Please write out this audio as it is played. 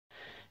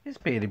It's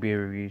Peter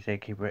Beer Reviews,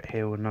 aka Brett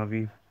Hill, and Love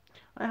You.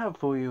 I have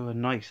for you a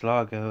nice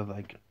lager.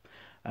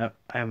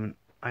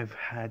 I've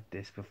had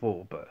this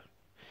before, but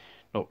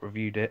not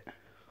reviewed it.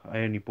 I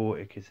only bought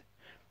it because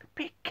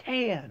big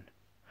can.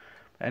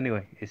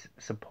 Anyway, it's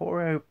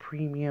Sapporo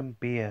Premium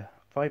Beer,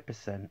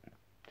 5%.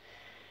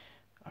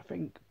 I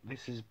think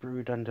this is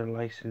brewed under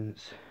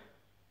license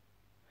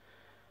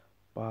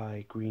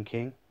by Green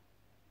King.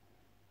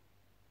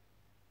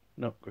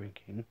 Not Green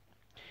King,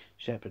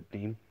 Shepherd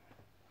Neame.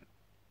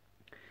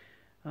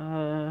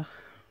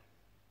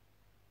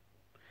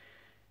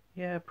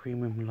 Yeah,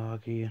 premium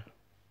lager.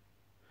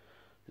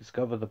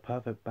 Discover the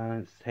perfect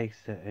balance,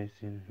 taste that is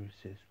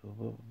irresistible,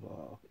 blah, blah,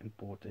 blah,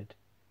 imported.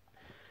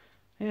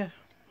 Yeah,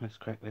 let's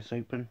crack this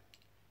open.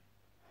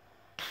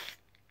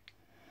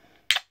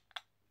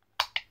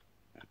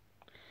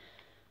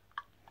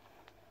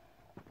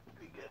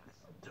 We get this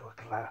to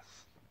a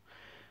glass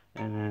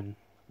and then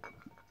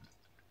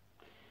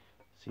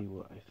see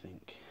what I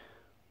think.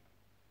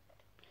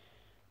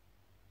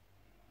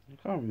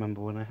 I can't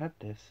remember when I had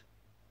this.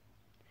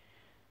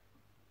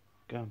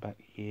 Going back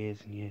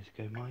years and years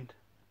ago, mind.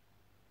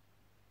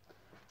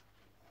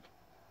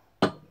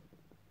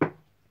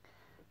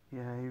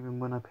 Yeah, even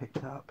when I picked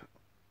it up,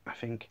 I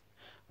think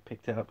I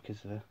picked it up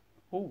because of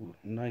oh,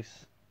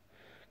 nice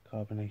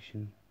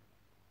carbonation.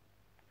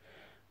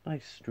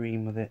 Nice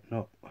stream with it,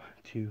 not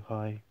too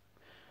high.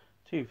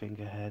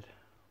 2-finger head,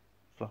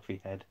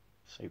 fluffy head,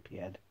 soapy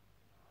head.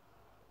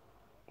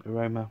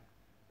 Aroma.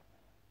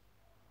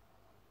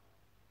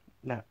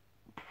 That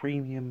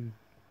premium,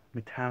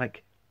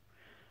 metallic,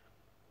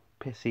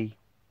 pissy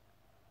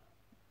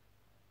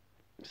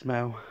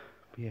smell.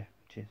 But yeah,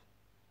 cheers.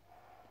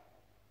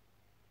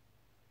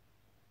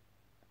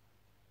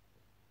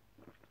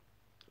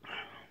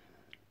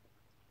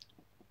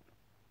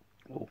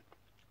 Oh,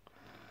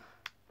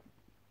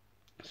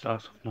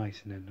 starts off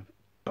nice and then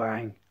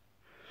bang,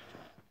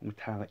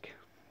 metallic.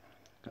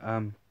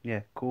 Yeah,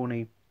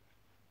 corny,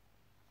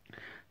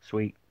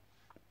 sweet,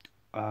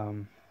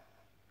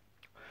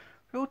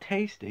 real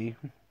tasty,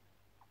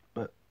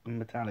 but the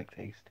metallic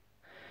taste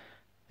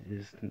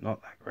is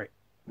not that great.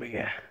 But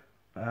yeah,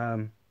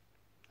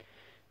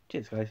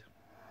 cheers guys.